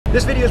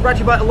This video is brought to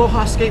you by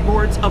Aloha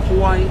Skateboards of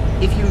Hawaii.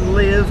 If you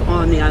live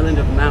on the island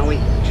of Maui,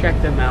 check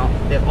them out.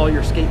 They have all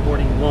your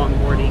skateboarding,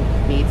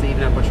 longboarding needs. They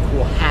even have a bunch of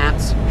cool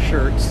hats,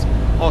 shirts,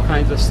 all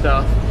kinds of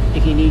stuff.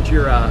 If you need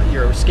your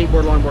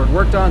skateboard, longboard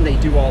worked on, they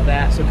do all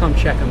that. So come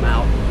check them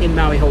out in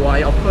Maui,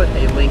 Hawaii. I'll put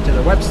a link to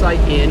their website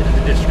in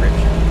the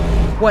description.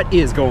 What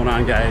is going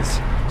on,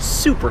 guys?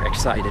 Super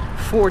excited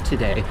for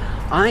today.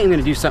 I am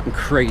gonna do something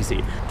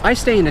crazy. I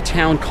stay in a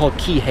town called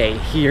Kihei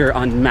here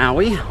on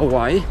Maui,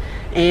 Hawaii.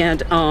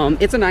 And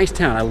it's a nice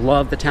town. I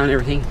love the town and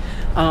everything.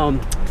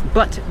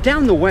 But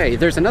down the way,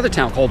 there's another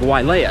town called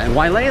Wailea. And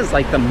Wailea is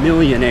like the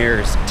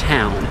millionaires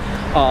town.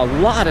 A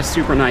lot of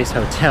super nice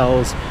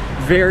hotels,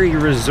 very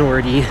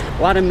resorty.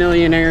 A lot of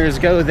millionaires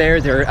go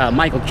there.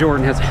 Michael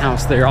Jordan has a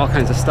house there, all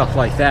kinds of stuff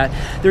like that.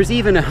 There's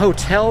even a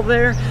hotel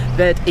there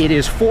that it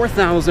is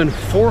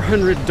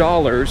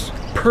 $4,400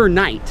 per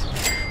night.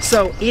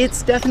 So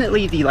it's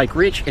definitely the like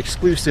rich,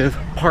 exclusive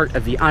part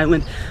of the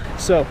island.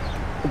 So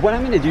what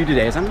I'm going to do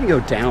today is I'm going to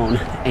go down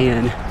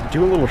and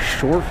do a little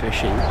shore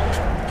fishing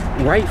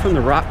right from the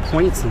rock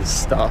points and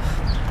stuff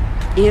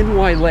in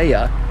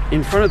Wailea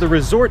in front of the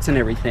resorts and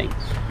everything.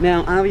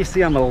 Now,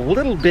 obviously, I'm a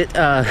little bit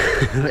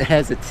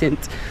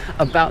hesitant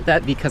about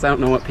that because I don't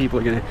know what people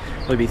are going to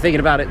really be thinking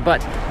about it.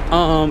 But so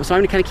I'm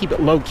going to kind of keep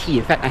it low key.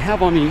 In fact, I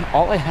have on me,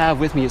 all I have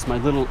with me is my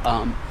little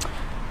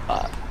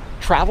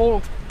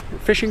travel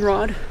fishing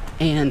rod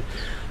and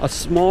a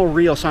small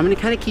reel, so I'm going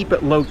to kind of keep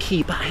it low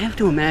key. But I have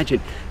to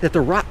imagine that the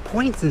rock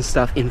points and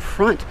stuff in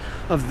front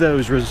of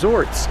those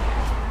resorts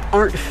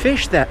aren't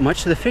fished that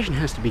much, so the fishing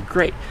has to be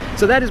great.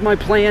 So that is my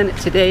plan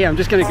today. I'm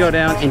just going to go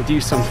down and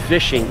do some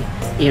fishing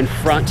in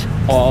front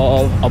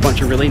of a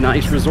bunch of really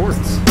nice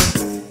resorts.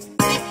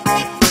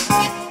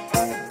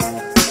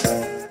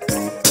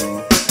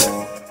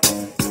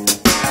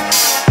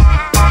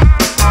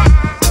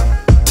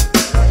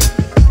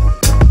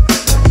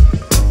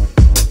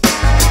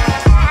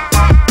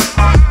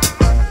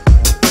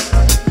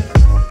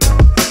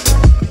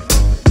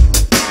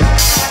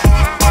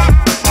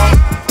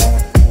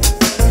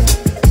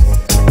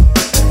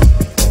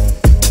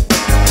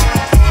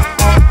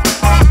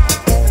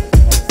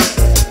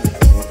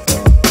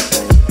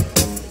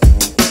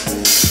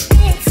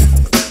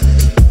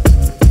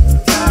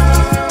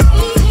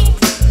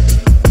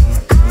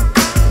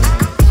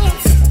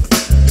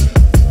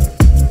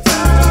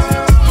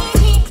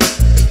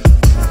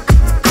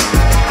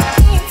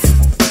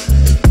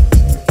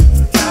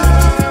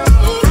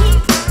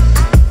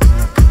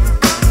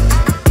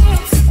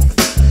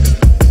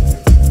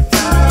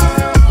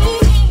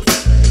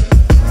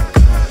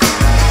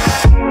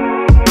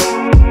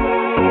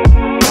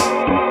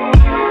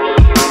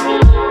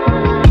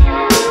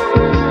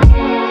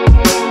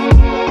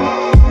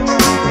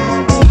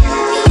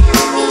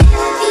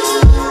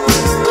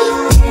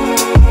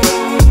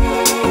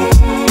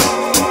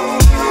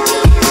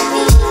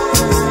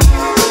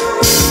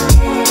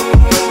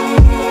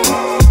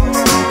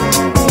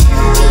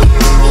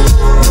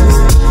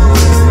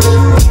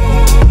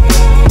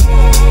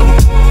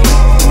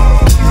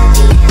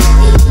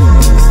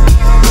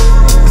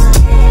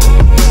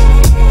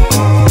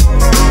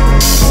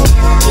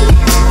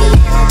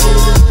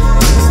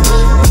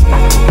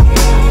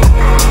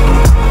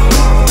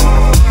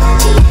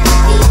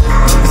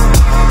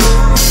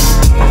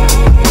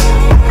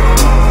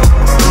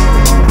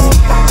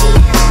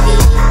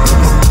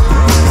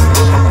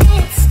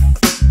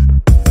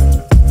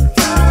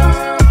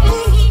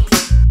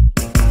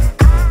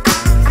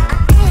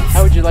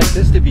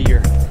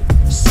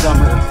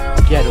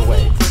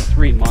 Getaway,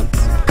 3 months.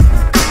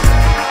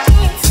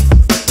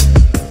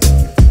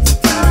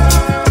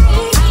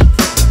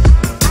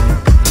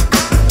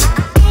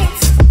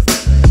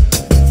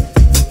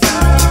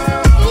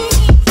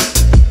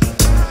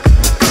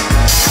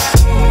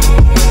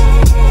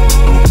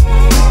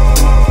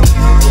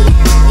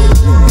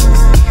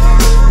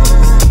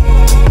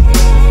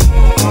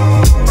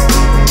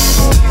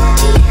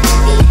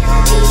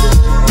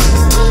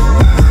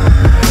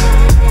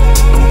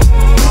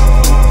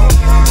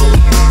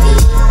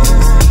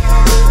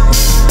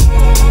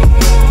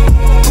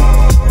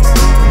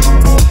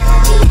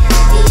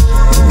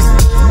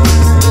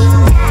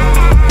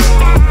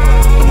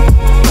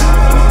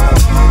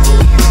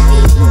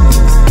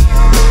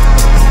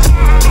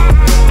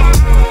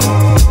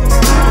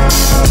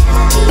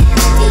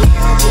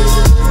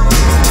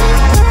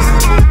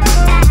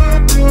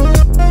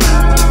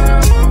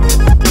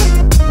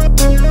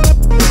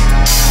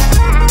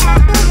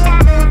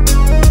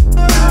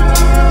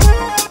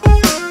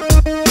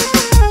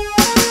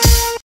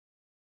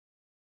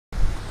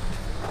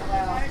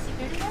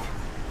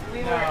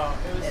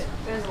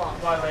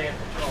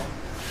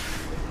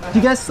 Do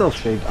you guys still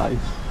shaved ice?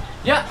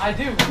 Yeah, I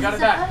do. Got it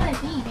back.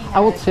 I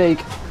will take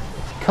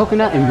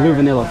coconut and blue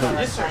vanilla, please.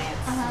 Yes, sir.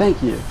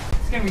 Thank you.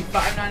 It's gonna be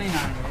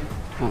 $5.99.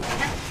 Oh.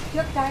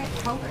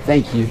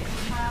 Thank you.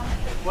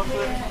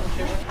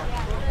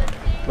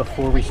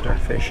 Before we start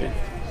fishing,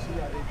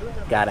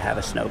 gotta have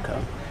a snow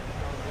cone.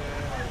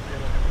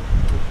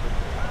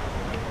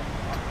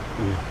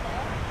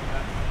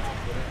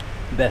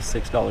 best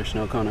 $6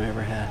 snow cone I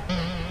ever had.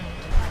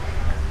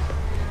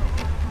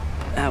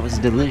 That was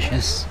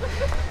delicious.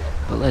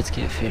 But let's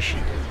get fishing.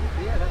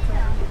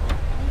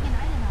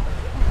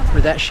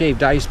 Where that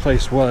shaved ice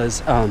place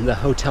was, the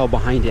hotel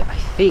behind it, I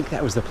think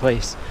that was the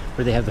place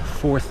where they have the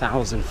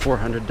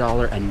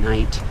 $4,400 a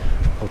night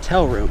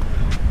hotel room.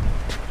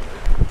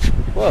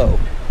 Whoa.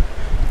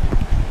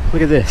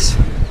 Look at this.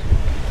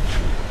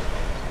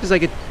 It's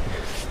like a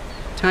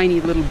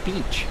tiny little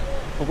beach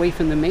away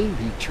from the main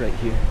beach right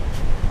here.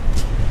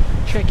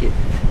 Check it.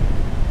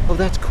 Oh,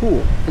 that's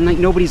cool. And like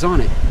nobody's on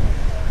it.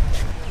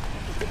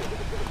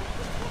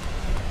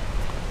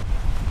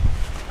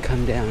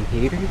 Come down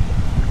here.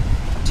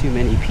 Too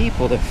many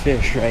people to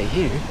fish right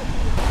here.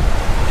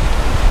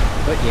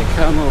 But you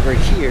come over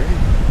here.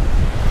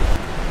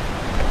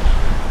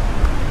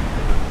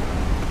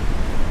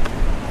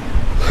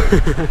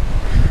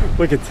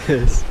 Look at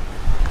this.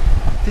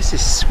 This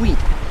is sweet.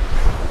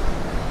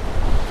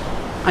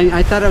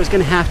 I thought I was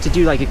gonna have to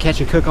do like a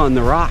catch and cook on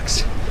the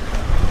rocks,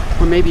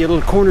 or maybe a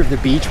little corner of the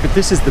beach, but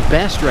this is the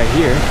best right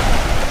here.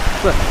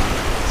 Look,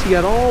 so you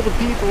got all the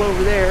people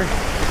over there,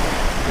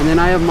 and then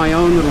I have my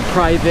own little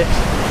private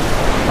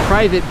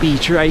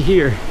beach right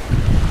here.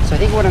 So I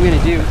think what I'm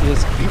gonna do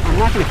is, I'm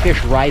not gonna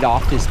fish right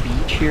off this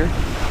beach here,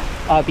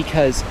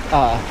 because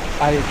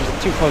I'm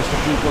just too close to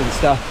people and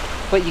stuff.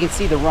 But you can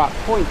see the rock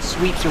point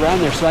sweeps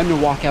around there, so I'm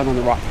gonna walk out on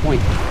the rock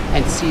point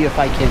and see if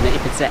I can,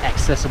 if it's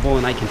accessible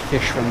and I can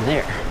fish from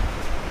there.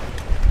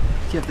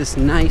 You have this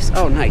nice,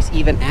 oh nice,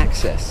 even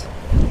access.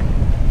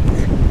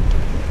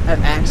 I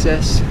have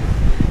access.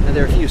 Now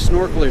there are a few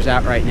snorkelers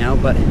out right now,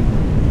 but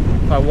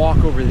if I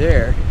walk over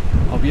there,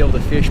 I'll be able to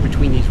fish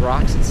between these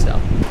rocks and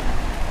stuff.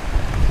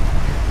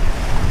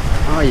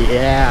 Oh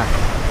yeah,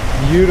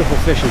 beautiful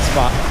fishing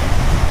spot.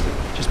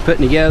 Just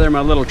putting together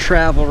my little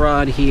travel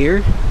rod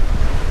here.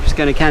 Just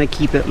gonna kind of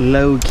keep it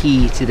low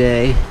key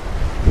today.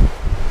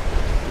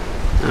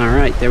 All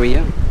right, there we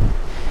go.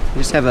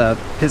 We just have a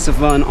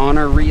Piscifun on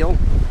our reel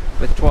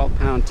with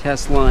 12-pound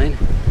test line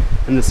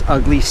and this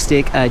ugly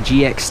stick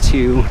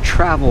GX2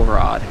 travel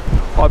rod.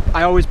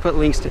 I always put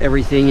links to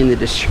everything in the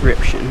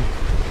description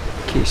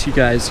in case you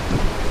guys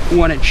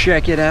want to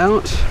check it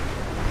out.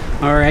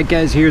 All right,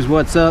 guys, here's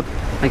what's up.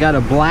 I got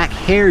a black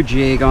hair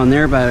jig on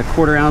there, about a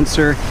 1/4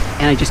 ouncer,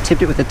 and I just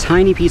tipped it with a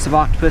tiny piece of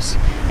octopus,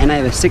 and I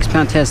have a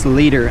 6-pound test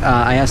leader.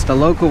 I asked a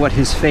local what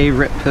his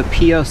favorite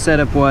PO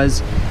setup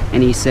was,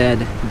 and he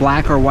said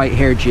black or white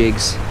hair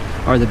jigs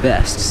are the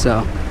best.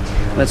 So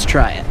let's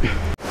try it.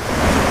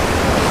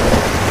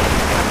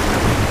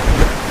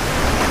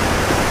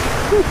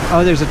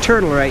 Oh, there's a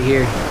turtle right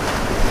here.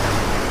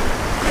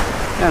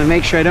 Gotta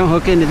make sure I don't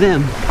hook into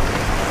them.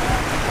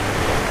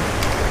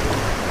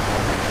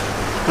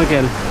 Look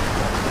at him.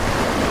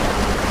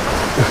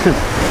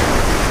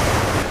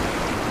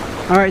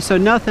 Alright, so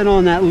nothing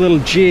on that little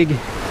jig.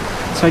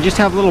 So I just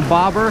have a little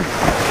bobber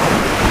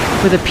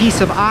with a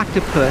piece of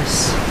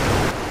octopus.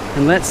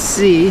 And let's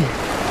see if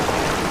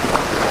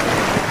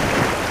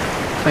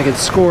I can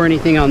score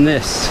anything on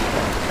this.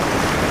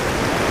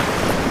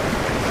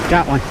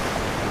 Got one.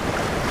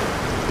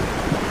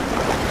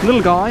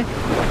 Little guy.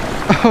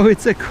 Oh,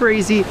 it's a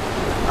crazy,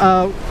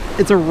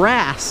 it's a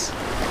wrasse.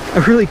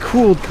 A really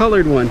cool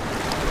colored one.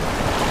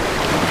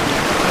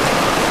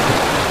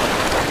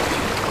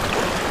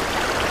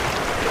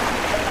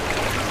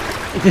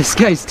 This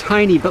guy's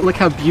tiny, but look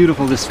how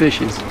beautiful this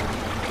fish is.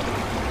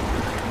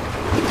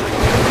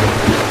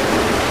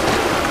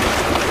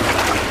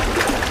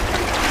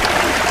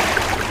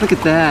 Look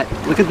at that.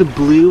 Look at the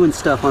blue and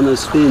stuff on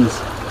those fins.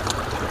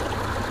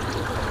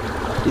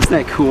 Isn't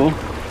that cool?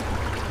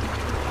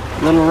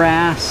 Little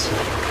wrasse.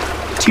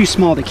 Too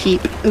small to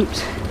keep.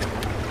 Oops.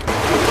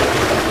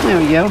 There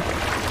we go.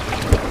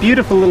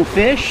 Beautiful little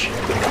fish.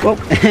 Whoa,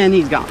 and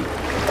he's gone.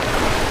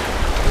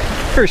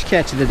 First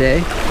catch of the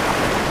day.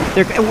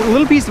 A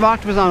little piece of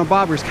octopus on a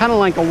bobber is kind of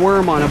like a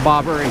worm on a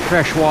bobber in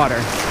fresh water.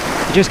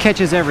 It just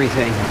catches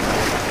everything.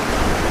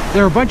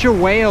 There are a bunch of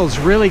whales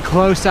really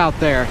close out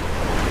there.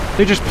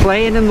 They're just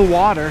playing in the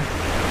water.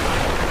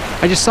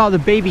 I just saw the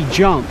baby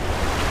jump.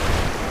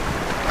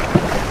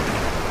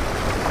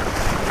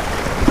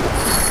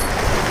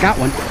 Got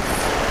one.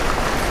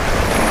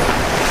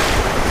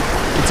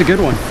 It's a good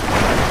one.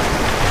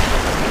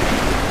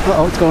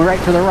 Uh-oh, it's going right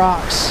for the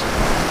rocks.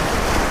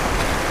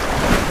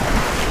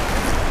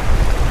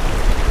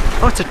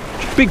 Oh, it's a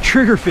big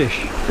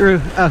triggerfish. Or a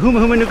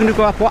huma.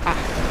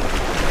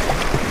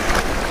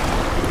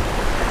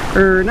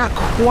 Or not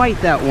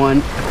quite that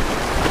one,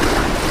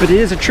 but it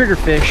is a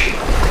triggerfish.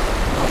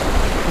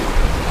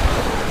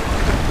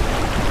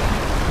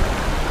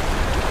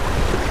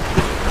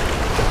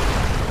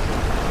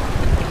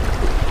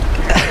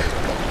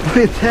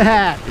 Look at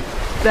that.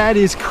 That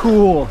is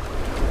cool.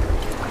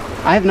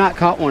 I have not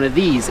caught one of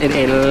these in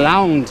a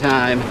long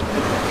time.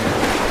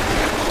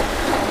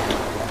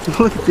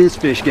 Look at this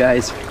fish,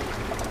 guys.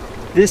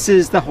 This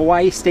is the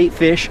Hawaii state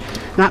fish.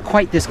 Not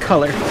quite this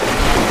color,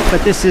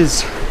 but this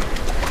is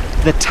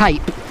the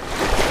type.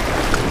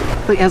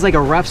 It has like a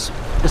rough,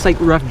 just like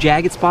rough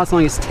jagged spots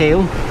along its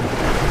tail.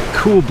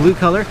 cool blue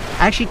color.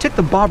 I actually took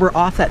the bobber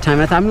off that time.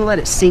 I thought I'm gonna let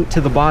it sink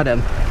to the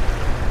bottom.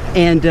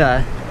 And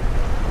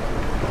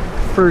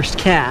first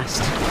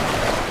cast.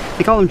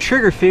 They call them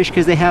triggerfish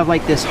because they have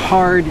like this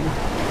hard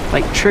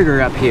like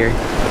trigger up here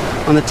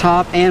on the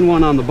top and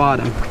one on the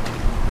bottom.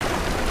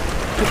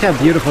 Look how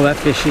beautiful that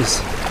fish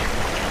is.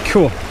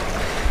 Cool.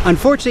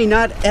 Unfortunately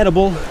not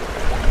edible,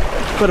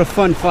 but a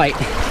fun fight.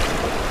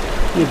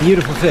 And a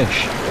beautiful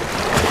fish.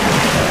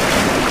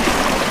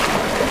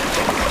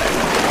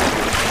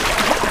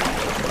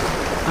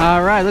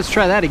 All right, let's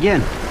try that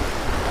again.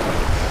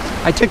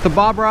 I took the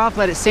bobber off,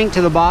 let it sink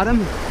to the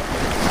bottom,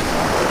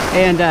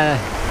 and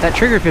that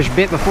triggerfish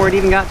bit before it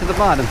even got to the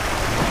bottom.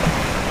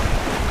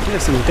 We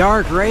have some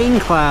dark rain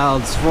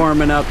clouds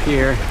forming up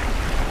here.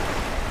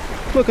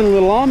 Looking a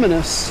little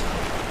ominous.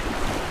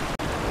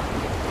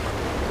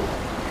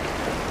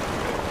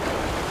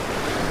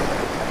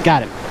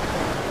 Got it.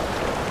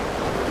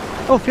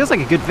 Oh, feels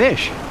like a good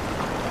fish.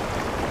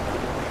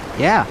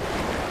 Yeah.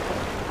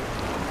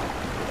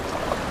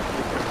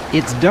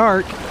 It's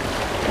dark.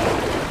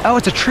 Oh,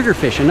 it's a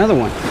triggerfish, another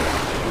one.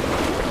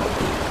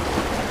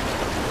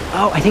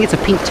 Oh, I think it's a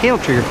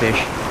pink-tailed triggerfish.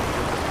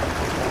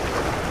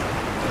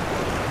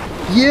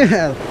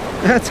 Yeah,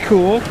 that's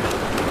cool.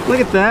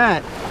 Look at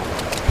that.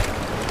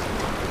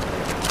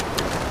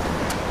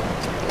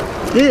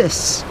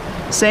 This,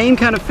 same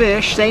kind of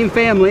fish, same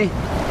family,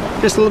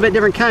 just a little bit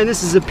different kind.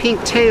 This is a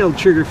pink-tailed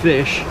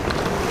triggerfish.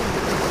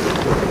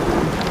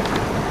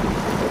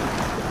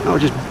 Oh,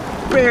 just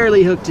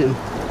barely hooked him.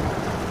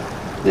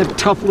 They have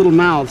tough little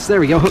mouths. There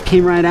we go, hook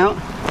came right out.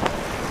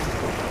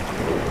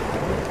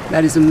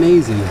 That is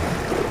amazing.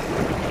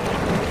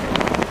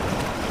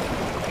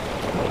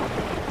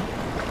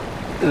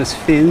 Those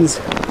fins.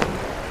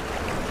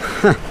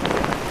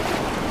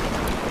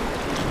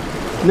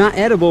 Not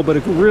edible, but a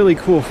really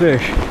cool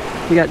fish.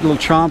 You got little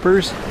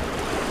chompers.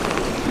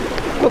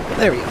 Oh,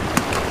 there we go.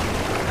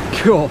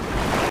 Cool.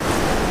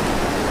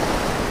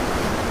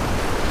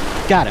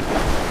 Got him.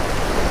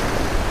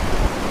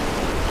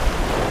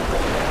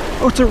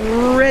 Oh, it's a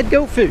red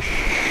goatfish.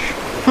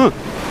 Huh.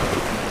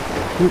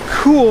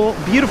 Cool,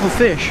 beautiful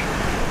fish.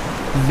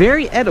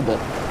 Very edible,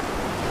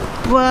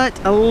 but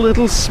a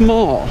little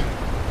small.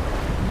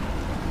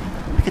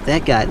 Look at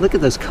that guy. Look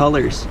at those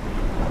colors.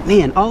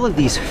 Man, all of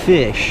these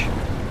fish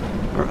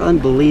are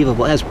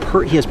unbelievable.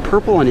 He has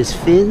purple on his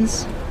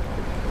fins.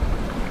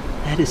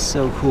 That is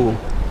so cool.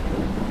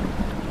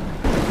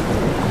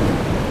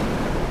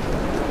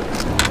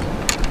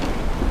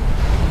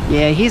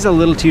 Yeah, he's a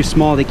little too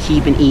small to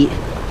keep and eat.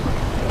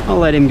 I'll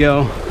let him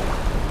go.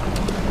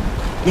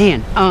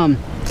 Man,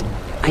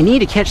 I need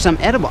to catch some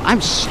edible.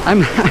 I'm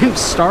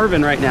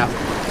starving right now.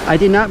 I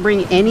did not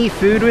bring any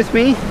food with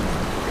me.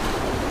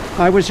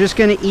 I was just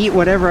gonna eat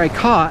whatever I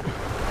caught.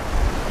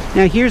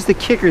 Now here's the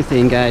kicker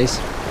thing, guys.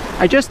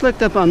 I just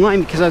looked up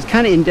online because I was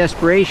kind of in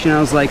desperation. I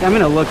was like, I'm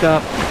gonna look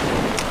up,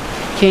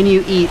 can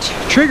you eat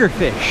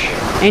triggerfish?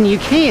 And you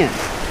can.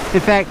 In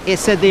fact, it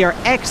said they are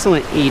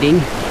excellent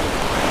eating.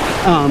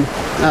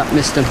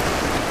 Missed him.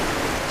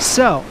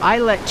 So I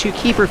let 2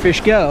 keeper fish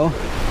go,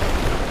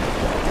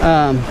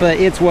 but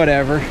it's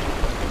whatever.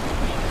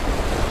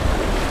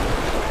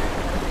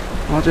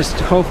 I'll just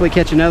hopefully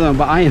catch another one,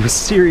 but I am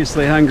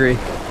seriously hungry.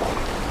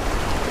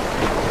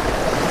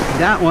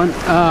 That one,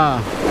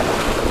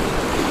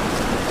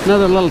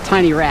 another little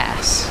tiny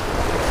wrasse.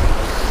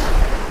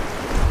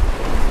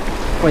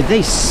 Boy,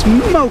 they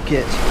smoke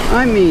it.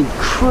 I mean,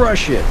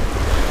 crush it.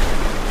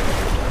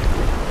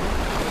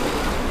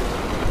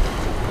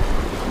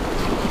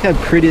 Look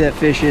how pretty that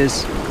fish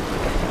is.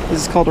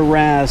 This is called a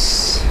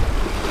wrasse.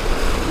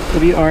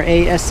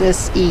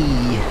 W-R-A-S-S-E.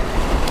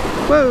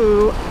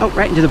 Whoa! Oh,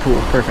 right into the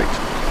pool. Perfect.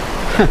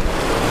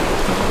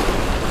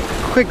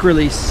 Quick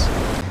release.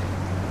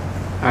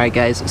 Alright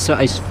guys, so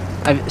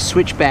I've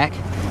switched back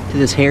to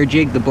this hair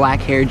jig, the black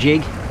hair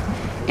jig,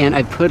 and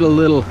I put a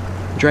little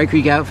Dry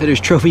Creek Outfitters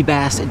Trophy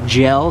Bass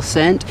gel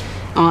scent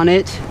on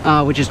it,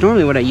 which is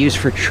normally what I use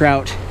for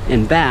trout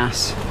and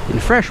bass in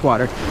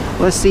freshwater.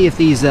 Let's see if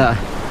these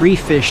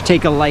reef fish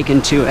take a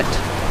liking to it.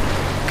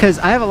 Because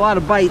I have a lot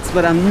of bites,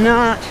 but I'm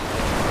not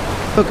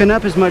hooking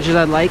up as much as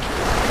I'd like.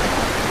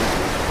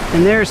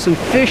 And there are some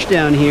fish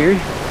down here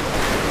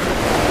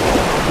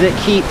that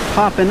keep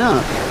popping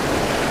up.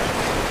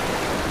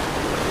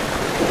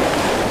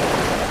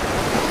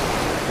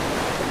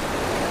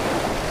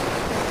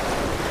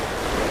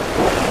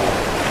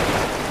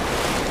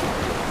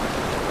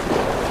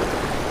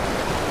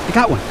 I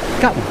got one,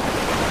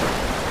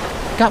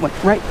 got one,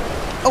 right?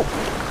 Oh,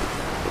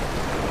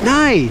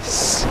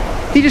 nice.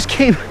 He just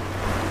came,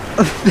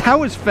 that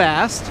was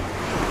fast.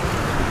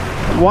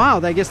 Wow,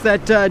 I guess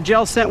that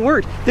gel scent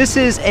worked. This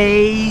is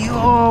a,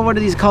 oh, what are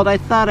these called? I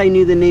thought I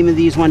knew the name of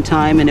these one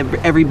time and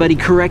everybody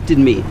corrected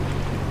me.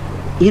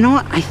 You know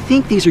what? I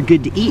think these are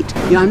good to eat.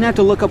 You know, I'm gonna have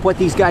to look up what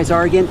these guys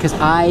are again because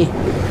I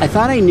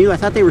thought I knew. I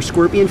thought they were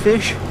scorpion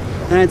fish.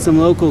 And I had some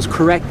locals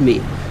correct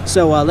me.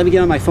 So let me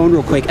get on my phone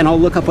real quick and I'll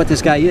look up what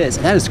this guy is.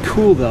 That is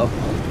cool though.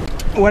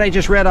 What I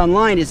just read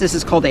online is this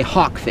is called a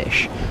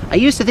hawkfish. I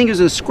used to think it was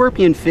a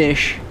scorpion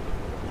fish,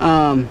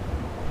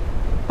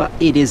 but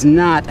it is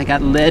not. I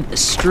got led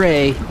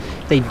astray.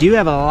 They do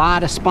have a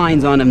lot of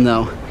spines on them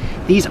though.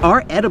 These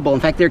are edible. In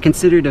fact, they're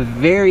considered a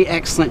very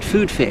excellent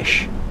food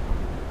fish.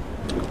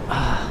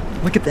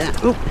 Look at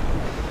that. Oop.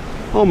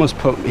 Almost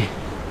poked me.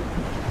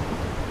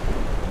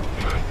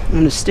 I'm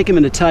gonna stick him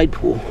in a tide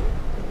pool.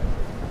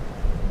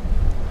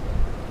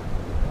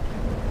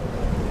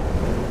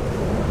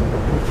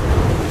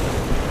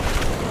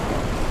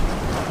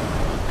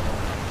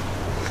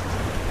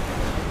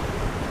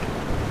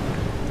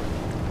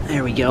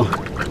 There we go.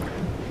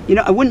 You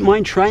know, I wouldn't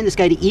mind trying this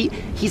guy to eat.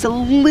 He's a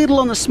little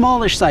on the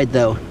smallish side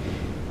though.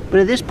 But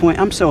at this point,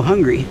 I'm so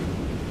hungry.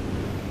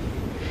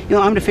 You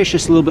know, I'm gonna fish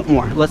this a little bit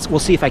more. We'll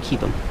see if I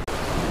keep him.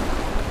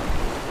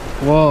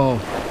 Whoa.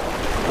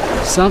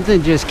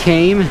 Something just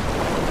came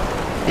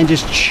and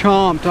just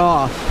chomped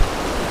off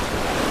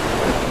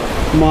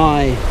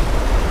my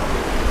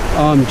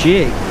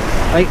jig.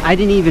 Like, I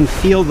didn't even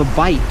feel the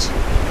bite.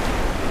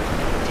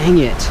 Dang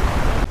it.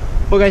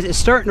 Well guys, it's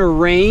starting to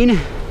rain,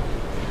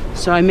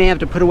 so I may have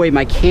to put away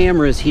my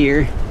cameras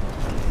here.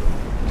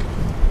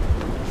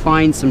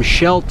 Find some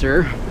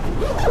shelter.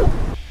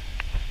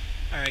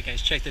 Alright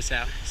guys, check this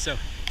out. So,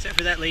 except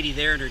for that lady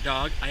there and her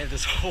dog, I have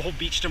this whole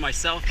beach to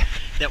myself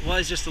that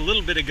was just a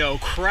little bit ago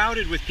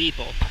crowded with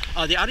people.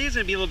 The audio is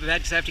going to be a little bit bad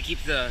because I have to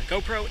keep the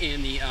GoPro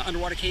in the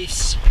underwater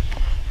case.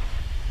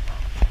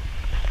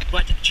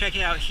 But check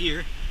it out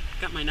here.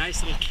 Got my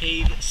nice little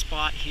cave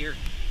spot here.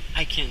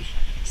 I can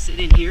sit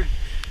in here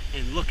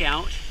and look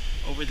out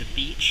over the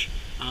beach.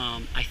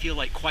 I feel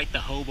like quite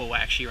the hobo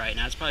actually right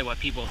now. It's probably what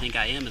people think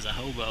I am as a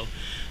hobo.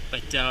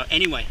 But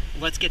anyway,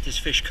 let's get this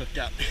fish cooked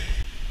up.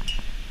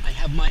 I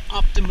have my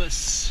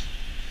Optimus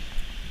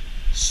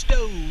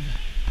stove,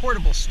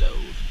 portable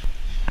stove.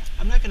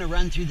 I'm not going to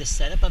run through the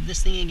setup of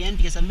this thing again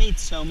because I've made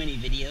so many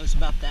videos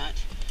about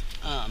that.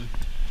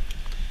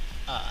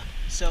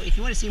 So if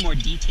you want to see a more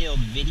detailed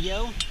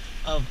video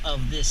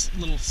of this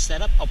little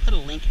setup, I'll put a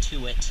link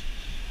to it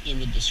in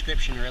the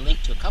description, or a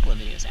link to a couple of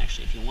videos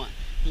actually if you want.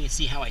 You can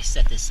see how I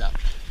set this up.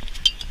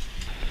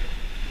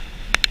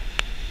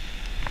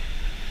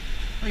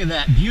 Look at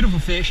that, beautiful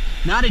fish.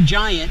 Not a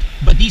giant,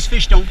 but these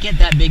fish don't get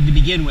that big to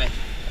begin with.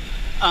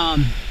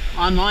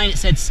 Online it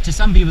said to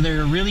some people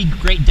they're a really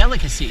great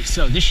delicacy,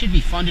 so this should be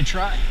fun to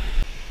try.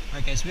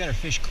 Alright guys, we got our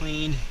fish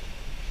cleaned,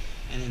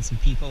 and then some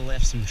people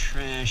left some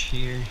trash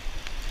here.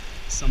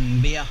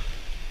 Some beer.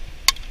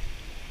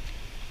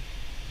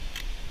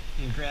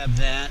 And grab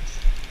that.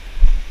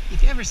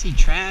 If you ever see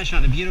trash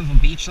on a beautiful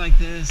beach like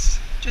this,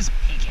 just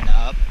pick it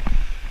up.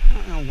 I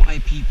don't know why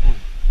people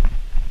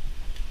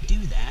do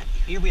that.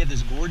 Here we have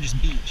this gorgeous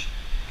beach,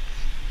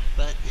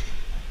 but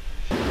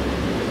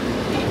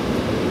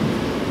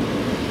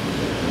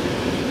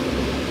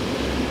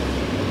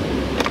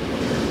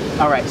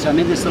alright, so I'm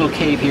in this little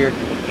cave here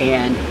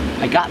and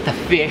I got the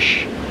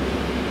fish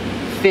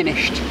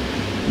finished.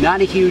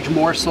 Not a huge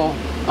morsel,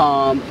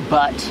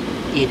 but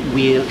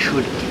it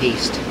should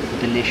taste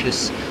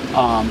delicious.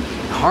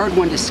 Hard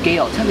one to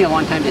scale. It took me a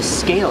long time to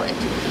scale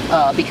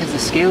it because the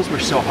scales were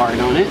so hard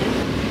on it.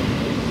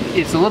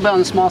 It's a little bit on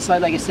the small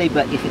side, like I say,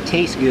 but if it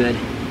tastes good,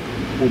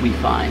 we'll be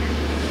fine.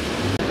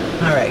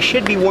 Alright,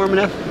 should be warm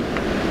enough.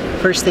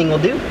 First thing we'll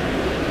do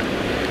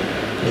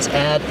is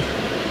add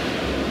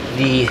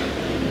the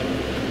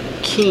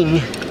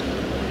king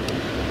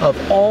of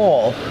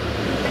all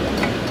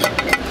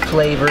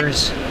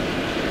flavors,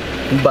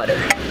 butter.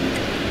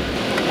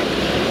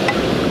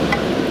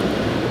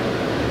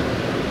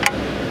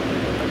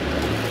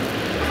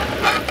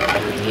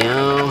 There we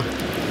go.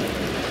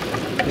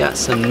 Got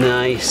some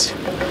nice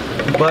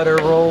butter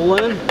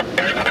rolling.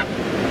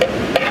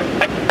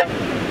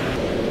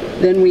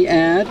 Then we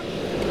add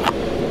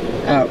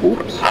our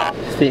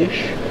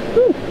fish.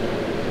 Ooh,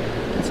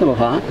 that's a little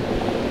hot.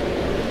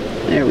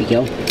 There we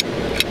go.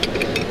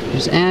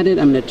 Just add it.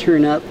 I'm going to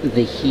turn up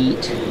the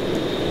heat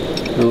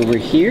over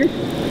here.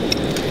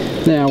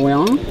 There we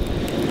are.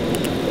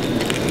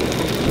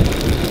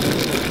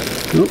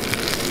 Oh,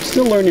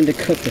 still learning to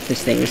cook with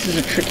this thing. This is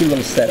a tricky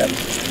little setup.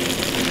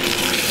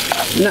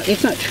 No,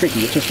 it's not tricky,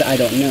 it's just that I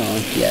don't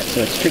know yet,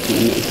 so it's tricky to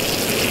me.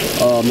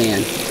 Oh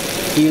man,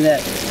 hear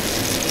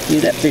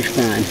that fish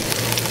frying.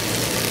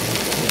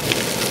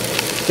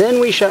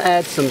 Then we shall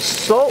add some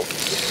salt.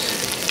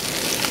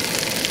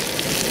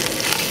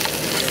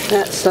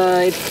 That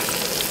side,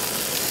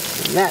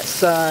 that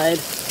side.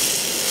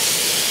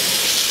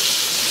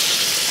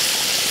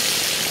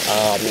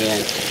 Oh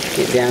man,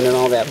 get down in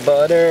all that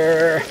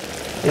butter.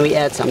 Then we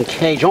add some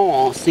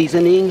Cajun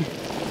seasoning.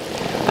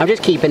 I'm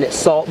just keeping it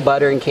salt,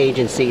 butter, and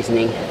Cajun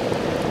seasoning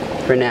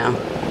for now.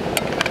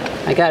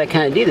 I gotta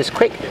kind of do this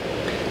quick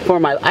for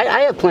my,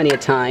 I have plenty of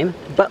time,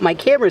 but my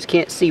cameras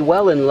can't see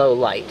well in low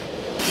light.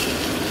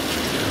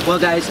 Well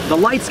guys, the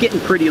light's getting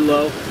pretty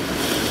low.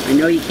 I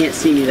know you can't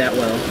see me that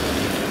well,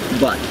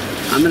 but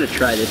I'm gonna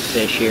try this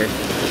fish here.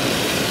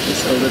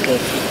 Just a little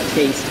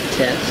taste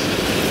test.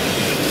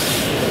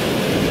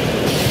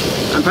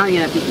 I'm probably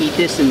gonna have to eat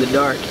this in the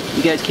dark.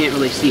 You guys can't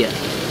really see it.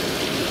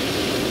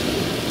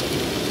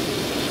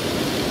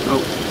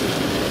 Oh,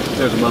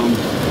 there's a bone.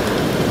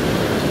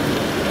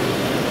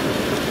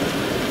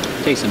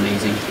 Tastes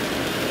amazing.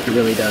 It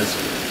really does.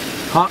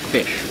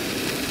 Hawkfish.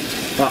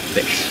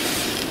 Hawkfish.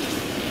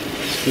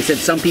 He said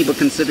some people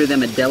consider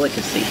them a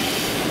delicacy.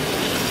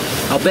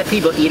 I'll bet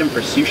people eat them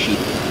for sushi.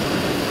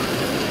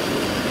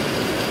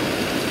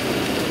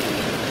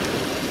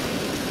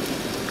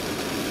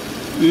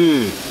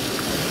 Mmm.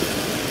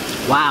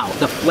 Wow,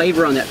 the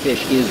flavor on that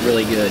fish is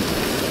really good.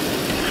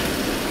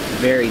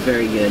 Very,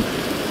 very good.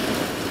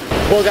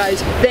 Well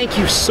guys, thank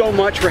you so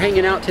much for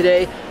hanging out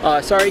today.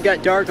 Sorry it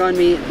got dark on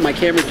me. My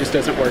camera just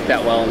doesn't work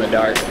that well in the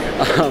dark,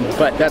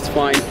 but that's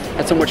fine.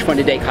 Had so much fun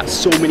today. Caught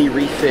so many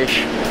reef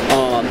fish,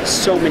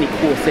 so many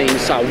cool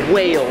things. Saw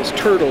whales,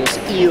 turtles,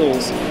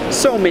 eels,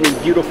 so many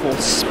beautiful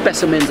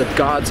specimens of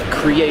God's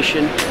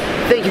creation.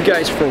 Thank you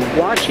guys for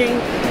watching.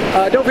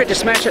 Don't forget to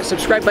smash that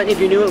subscribe button if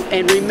you're new,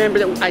 and remember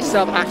that I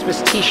still have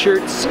Octopus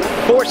t-shirts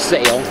for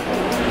sale.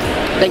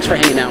 Thanks for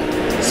hanging out.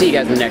 See you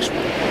guys in the next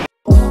one.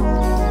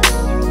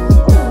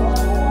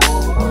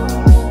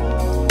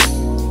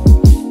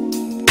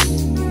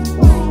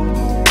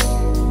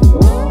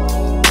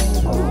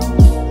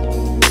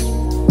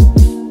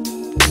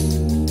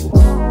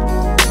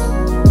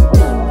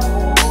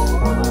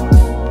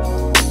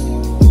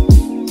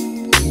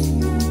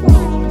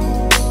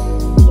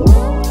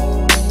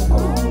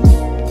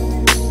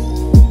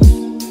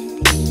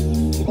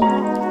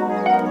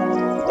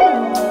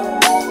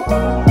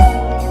 Bye.